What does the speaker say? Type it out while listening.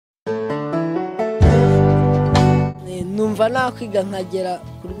numva nakwiga nkagera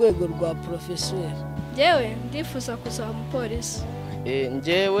ku rwego rwa professeur. Jewe ndifuza kuzaba umupolisi.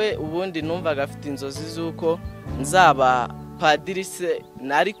 Njyewe ubundi numvaga afite inzozi z'uko nzaba padiri se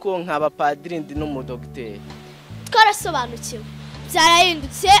ariko nkaba padiri ndi n'umudogiteri. Twarasobanukiwe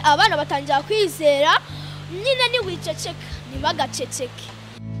byarahindutse, abana batangira kwizera, nyine ni wiceceka ntibagaceceke.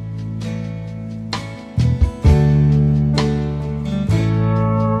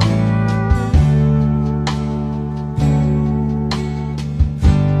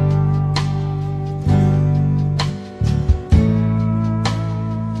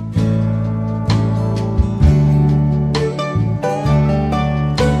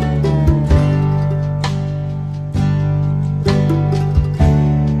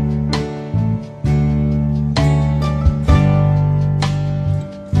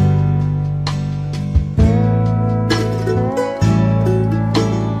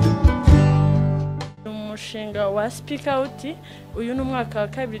 Umushinga wa Speak Out uyu ni umwaka wa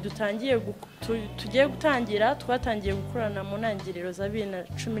kabiri tugiye gutangira. Twatangiye gukorana mu ntangiriro za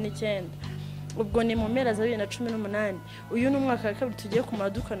 2019, ubwo ni mu mpera za 2018. uyu ni umwaka wa kabiri tugiye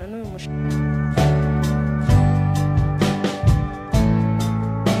kumadukana n'uyu mushinga.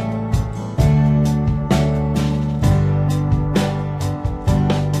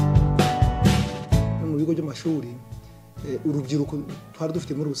 Mu bigo by'amashuri urubyiruko twari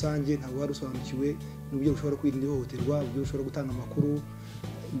dufite muri rusange ntabwo barusobanukiwe n'uburyo bushobora kwirinda ihohoterwa, uburyo bushobora gutanga amakuru,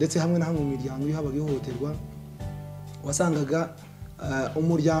 ndetse hamwe na hamwe mu miryango iyo habaga ihohoterwa wasangaga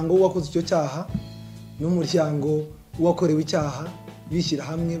umuryango wakoze icyo cyaha n'umuryango wakorewe icyaha bishyira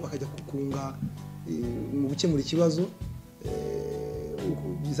hamwe bakajya kunga mu gukemura ikibazo.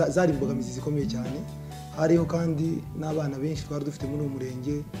 Zari imbogamizi zikomeye cyane. Hariho kandi n'abana benshi twari dufite muri uwo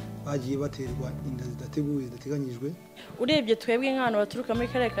murenge bagiye baterwa inda zidateguwe zidateganyijwe. Urebye twebwe nk'abantu baturuka muri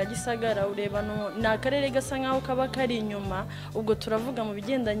karere ka Gisagara, ureba ni akarere gasa nkaho kaba kari inyuma, ubwo turavuga mu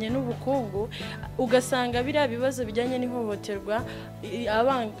bigendanye n'ubukungu, ugasanga biriya bibazo bijyanye n'ihohoterwa,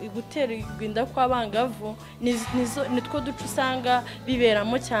 guterwa inda kw'abangavu nitwo duce usanga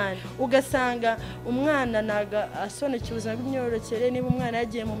biberamo cyane. Ugasanga umwana naga asonekiye ubuzima bw'imyororokere, niba umwana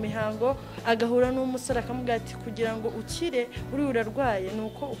yagiye mu mihango agahura n'umusore akamubwira ati kugira ngo ukire uri urarwaye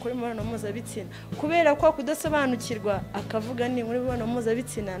nuko ukora imibonano mpuzabitsina, kubera ko kudasobanukirwa akavuga ni muri imibonano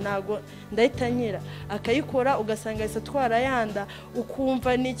mpuzabitsina ntago ndahita nyira, akayikora ugasanga yahise atwara yanda,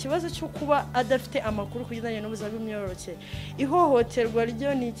 ukumva ni ikibazo cyo kuba adafite amakuru kugendanye n'ubuzima bw'imyororokere. Ihohoterwa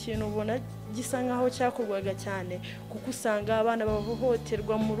ryo ni ikintu ubona gisa nkaho cyakorwaga cyane, kuko usanga abana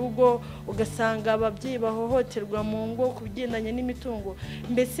bahohoterwa mu rugo, ugasanga ababyeyi bahohoterwa mu ngo ku bigendanye n'imitungo.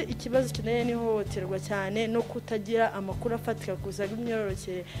 Mbese ikibazo kineye n'ihohoterwa cyane no kutagira amakuru afatika ku buzima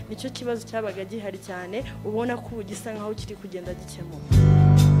bw'imyororokere nicyo kibazo cyabaga gihari cyane, ubona ko ubu gisa nkaho kiri kugenda gikemuka.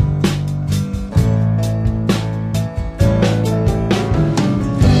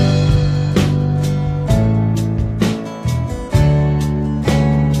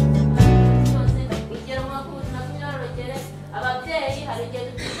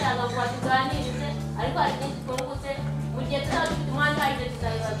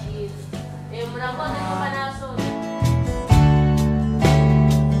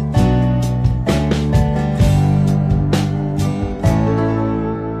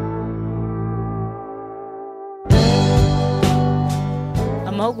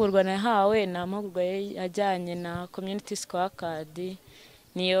 Amahugurwa nahawe ni amahugurwa ajyanye na community scorecard,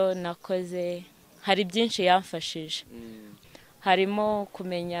 niyo nakoze. Hari byinshi yamfashije, harimo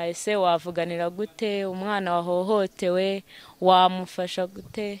kumenya ese wavuganira gute umwana wahohotewe, wamufasha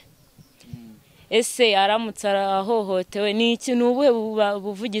gute, ese aramutse arahohotewe ni ikintu ubuhe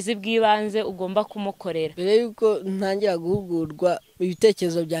buvugizi bw'ibanze ugomba kumukorera. Mbere yuko ntangira guhugurwa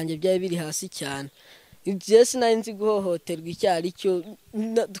ibitekerezo byanjye byari biri hasi cyane. Ibyo sinari nzi guhohoterwa icyo ari cyo,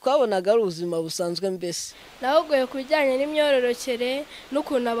 twabonaga ari ubuzima busanzwe. Mbese Nahuguye ku bijyanye n'imyororokere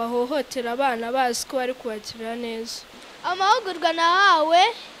n'ukuntu abahohotera abana bazi ko bari kubagirira neza. Amahugurwa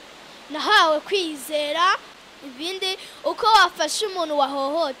nahawe kwizera, ibindi uko wafasha umuntu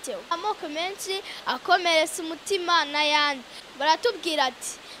wahohotewe. Amoko menshi akomeretsa umutima n'ayandi. Baratubwira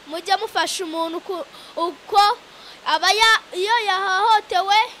ati mujye mufasha umuntu uko iyo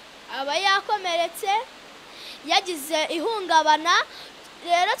yahohotewe aba yakomeretse, yagize ihungabana.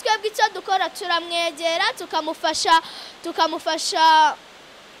 Rero twebwe icyo dukora turamwegera tukamufasha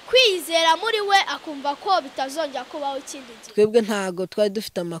kwizera muri we, akumva ko bitazongera kubaho ikindi gihe. Twebwe ntago twari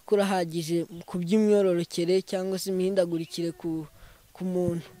dufite amakuru ahagije ku by'imyororokere cyangwa se imihindagurikire ku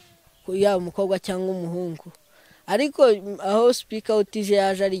muntu, yaba umukobwa cyangwa umuhungu. Ariko aho Speak Out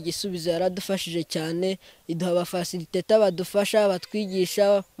yaje ari igisubizo, yaradufashije cyane, iduha abafacilitator badufasha,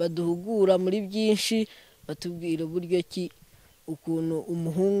 batwigisha, baduhugura muri byinshi, batubwira uburyo ki ukuntu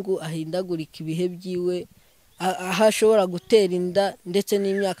umuhungu ahindagurika ibihe byiwe aho ashobora gutera inda ndetse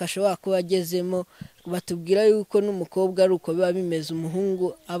n'imyaka ashobora kuba agezemo. Batubwira yuko n'umukobwa ari uko biba bimeze,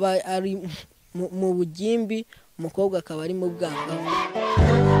 umuhungu aba ari mu bugimbi, umukobwa akaba ari mu bwangavu.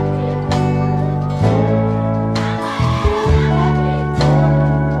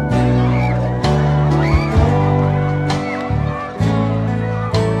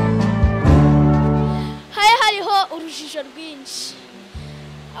 Urujijo rwinshi,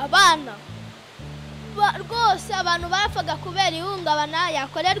 abana rwose abantu barapfaga kubera ihungabana,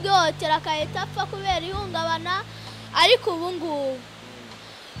 yakorerwa ihohotera akahita apfa kubera ihungabana. Ariko ubu ngubu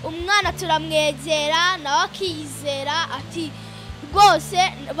umwana turamwegera nawe akiyizera ati rwose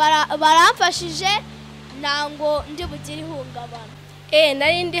baramfashije ntango ndi bugire ihungabana.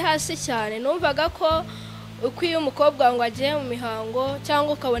 Nari ndi hasi cyane, numvaga ko uko iyo umukobwa ngo agiye mu mihango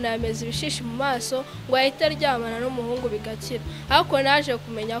cyangwa ukabona yameze ibishishi mu maso ngo ahite aryamana n'umuhungu bigakira, ariko naje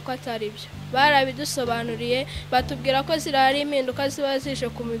kumenya ko atari byo. Barabidusobanuriye batubwira ko zirahari impinduka ziba zije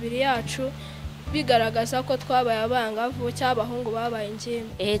ku mibiri yacu, bigaragaza ko twabaye abangavu cyangwa abahungu babaye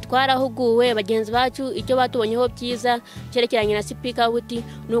ingimbi. Twarahuguwe bagenzi bacu, icyo batubonyeho byiza cyerekeranye na speak out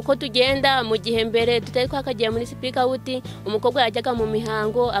ni uko tugenda mu gihe mbere tutari twakagiye muri speak out umukobwa yajyaga mu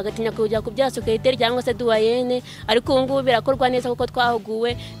mihango agatinya kujya kubyara secrétaire cyangwa se doyenne, ariko ubu ngubu birakorwa neza kuko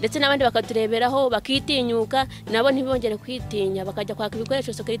twahuguwe, ndetse n'abandi bakatureberaho bakitinyuka nabo ntibongere kwitinya, bakajya kwaka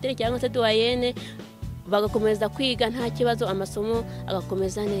ibikoresho secrétaire cyangwa se doyenne bagakomeza kwiga nta kibazo, amasomo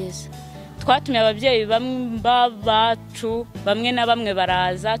agakomeza neza. Twatumye ababyeyi bacu bamwe na bamwe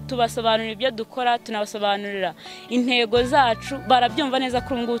baraza tubasobanurira ibyo dukora, tunabasobanurira intego zacu, barabyumva neza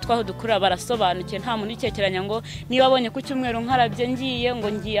ko ngubu twaho dukura barasobanukiye. Nta muntu ukekeranya ngo niba abonye ku cyumweru nkarabye ngiye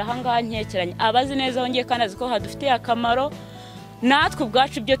ngo ngiye ahangaha nkekeranya, abazi neza wongeye kandi azi ko hadufitiye akamaro. Natwe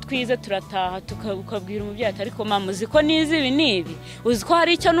ubwacu ibyo twize turataha tukabwira umubyeyi ati ariko mama uzi ko nizi ibi n'ibi, uzi ko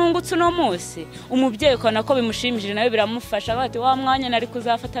hari icyo nungutse uno munsi. Umubyeyi ukabona ko bimushimishije nawe biramufasha, bati wa mwanya nari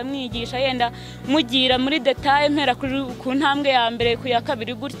kuzafata mwigisha yenda mugira muri detaye mpera ku ntambwe ya mbere ku ya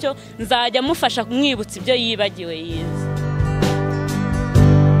kabiri, gutyo nzajya mufasha kumwibutsa ibyo yibagiwe yize.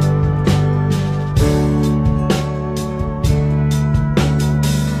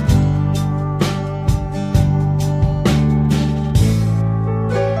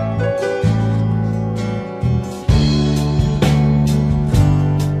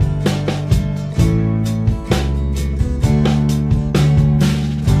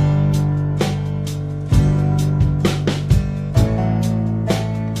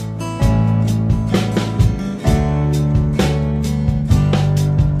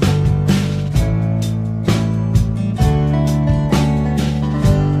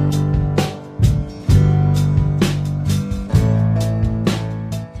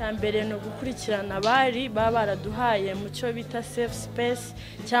 Mbere no gukurikirana abari baba baraduhaye mu cyo bita safe space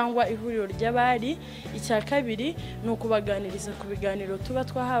cyangwa ihuriro ry'abari. Icya kabiri ni ukubaganiriza ku biganiro tuba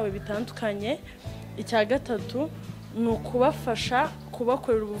twahawe bitandukanye. Icya gatatu ni ukubafasha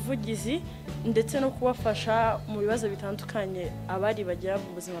kubakorera ubuvugizi ndetse no kubafasha mu bibazo bitandukanye abari bagira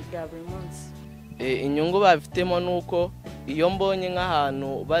mu buzima bwa buri munsi. Inyungu bafitemo nuko iyo mbonye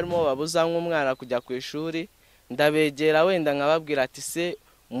nk'ahantu barimo babuza nk'umwana kujya ku ishuri, ndabegera wenda nkababwira ati se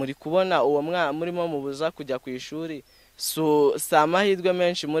muri kubona uwo mwana murimo mubuza kujya ku ishuri si amahirwe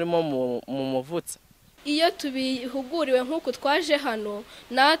menshi murimo mu muvutsa. Iyo tubihuguriwe nk'uko twaje hano,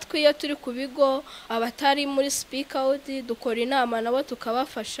 natwe iyo turi ku bigo abatari muri speak out dukora inama nabo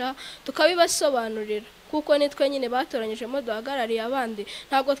tukabafasha tukabibasobanurira, kuko nitwe nyine batoranyijemo duhagarariye abandi,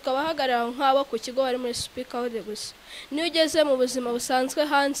 ntabwo twabahagarara nk'abo ku kigo bari muri speak out gusa. Niyo ugeze mu buzima busanzwe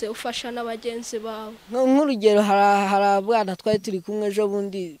hanze ufasha na bagenzi bawe. Nk'urugero hari abana twari turi kumwe ejo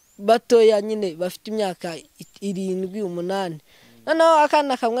bundi batoya nyine bafite imyaka 7, 8, noneho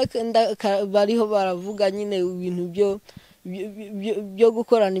akana kamwe bariho baravuga nyine ibintu byo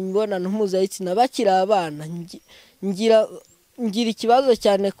gukorana imibonano mpuzabitsina bakiri abana. Ngira ikibazo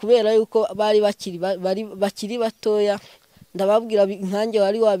cyane kubera yuko bari bakiri batoya. Ndababwira nkanjye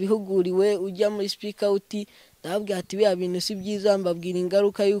wari wabihuguriwe ujya muri speak out, ndababwira ati biya bintu si byiza, mbabwira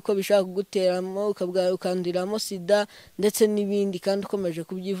ingaruka yuko bishaka kuguteramo ukanduriramo sida ndetse n'ibindi, kandi ukomeje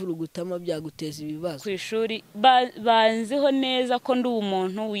kubyivurugutamo byaguteza ibibazo. Ku ishuri banziho neza ko ndi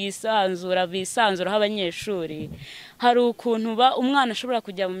umuntu bisanzuraho abanyeshuri. Hari ukuntu umwana ashobora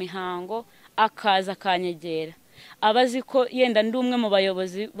kujya mu mihango akaza akanyegera, abazi ko yenda ndi umwe mu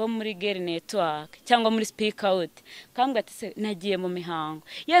bayobozi bo muri Girl Network cyangwa muri speak out, kambwa ati se nagiye mu mihango,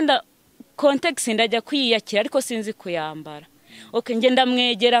 yenda context ndajya kwiyakira ariko sinzi kuyambara. oke ngenda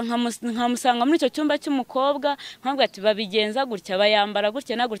mwegera nkamusanga muri icyo cyumba cy'umukobwa nkabwira ati babigenza gutya bayambara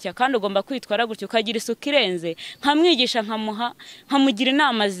gutya na gutya kandi ugomba kwitwara gutya ukagira isuku irenze nkamwigisha nkamugira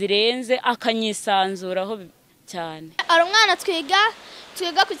inama zirenze akanyisanzuraho cyane. Ari umwana twiga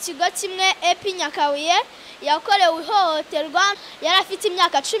ku kigo kimwe epi Nyakabuye yakorewe ihohoterwa yari afite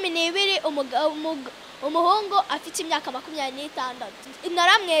imyaka 12 umuhungu afite imyaka 26.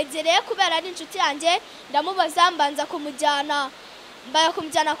 Naramwegereye kubera ari inshuti yanjye ndamubaza mbanza kumujyana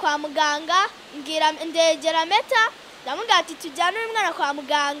kwa muganga ndegera Meta ndamubwira ati tujyane uyu mwana kwa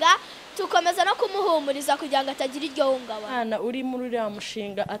muganga tukomeza no kumuhumuriza kugira ngo atagira iryo hungabana. Uri muri uriya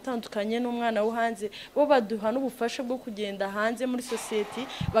mushinga atandukanye n'umwana wo hanze bo baduha n'ubufasha bwo kugenda hanze muri society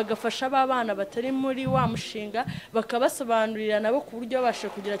bagafasha abana batari muri wa mushinga bakabasobanurira nabo ku buryo babasha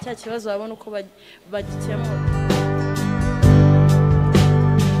kugira cya kibazo babona uko bagikemura.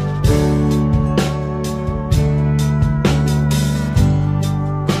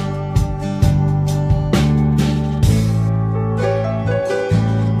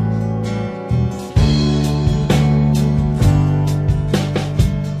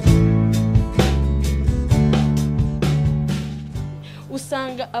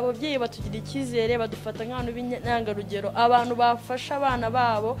 Usanga ababyeyi batugira icyizere badufata nk'abantu b'intangarugero abantu bafasha abana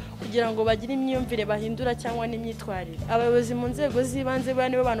babo kugira ngo bagire imyumvire bahindura cyangwa n'imyitwarire. Abayobozi mu nzego z'ibanze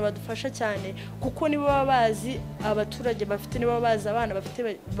nibo bantu badufasha cyane kuko nibo baba bazi abaturage bafite nibo bazi abana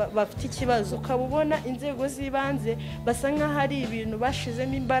bafite ikibazo. Ukabubona inzego z'ibanze basa nk'aho ari ibintu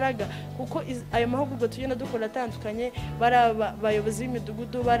bashizemo imbaraga kuko ayo mahugurwa tugenda dukora atandukanye abayobozi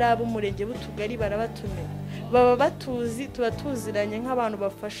b'imidugudu ab'umurenge b'utugari barabatumira baba batuzi tuba tuziranye nk'abantu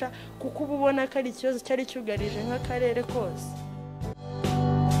bafasha kuko ubona ko ari ikibazo cyari cyugarije nk'akarere kose.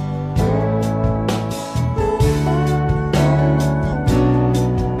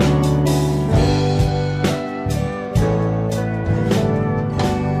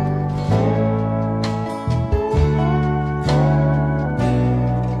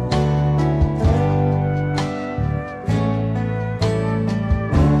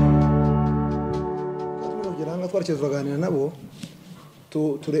 turaganira nabo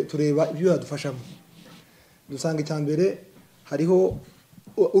tureba ibyo badufashamo. Dusanga icyambere hariho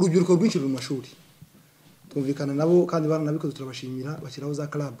urubyiruko rwinshi mu mashuri tumvikana nabo kandi baranabikoze turabashimira bashyiraho za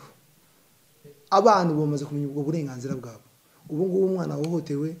club. Abantu bamaze kumenya ubwo burenganzira bwabo. Ubu ngubu umwana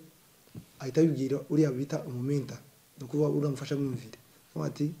wahohotewe ahita yibwira uriya bita umumenta no kuba uramufasha mwumvire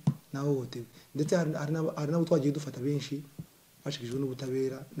ati nahohotewe. Ndetse hari nabo twagiye dufata benshi bashikijwe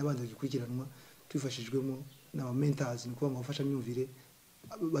n'ubutabera n'abandi bagikurikiranwa twifashijwemo n'aba mentors no kuba bafasha myumvire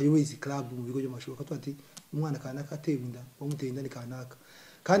bayoboye izi club mu bigo by'amashuri ko twati umwana kanaka atewe inda bamuteye inda ni kanaka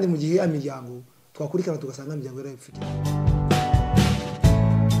kandi mu gihe imiryango twakurikirana tugasanga imiryango yarayifite.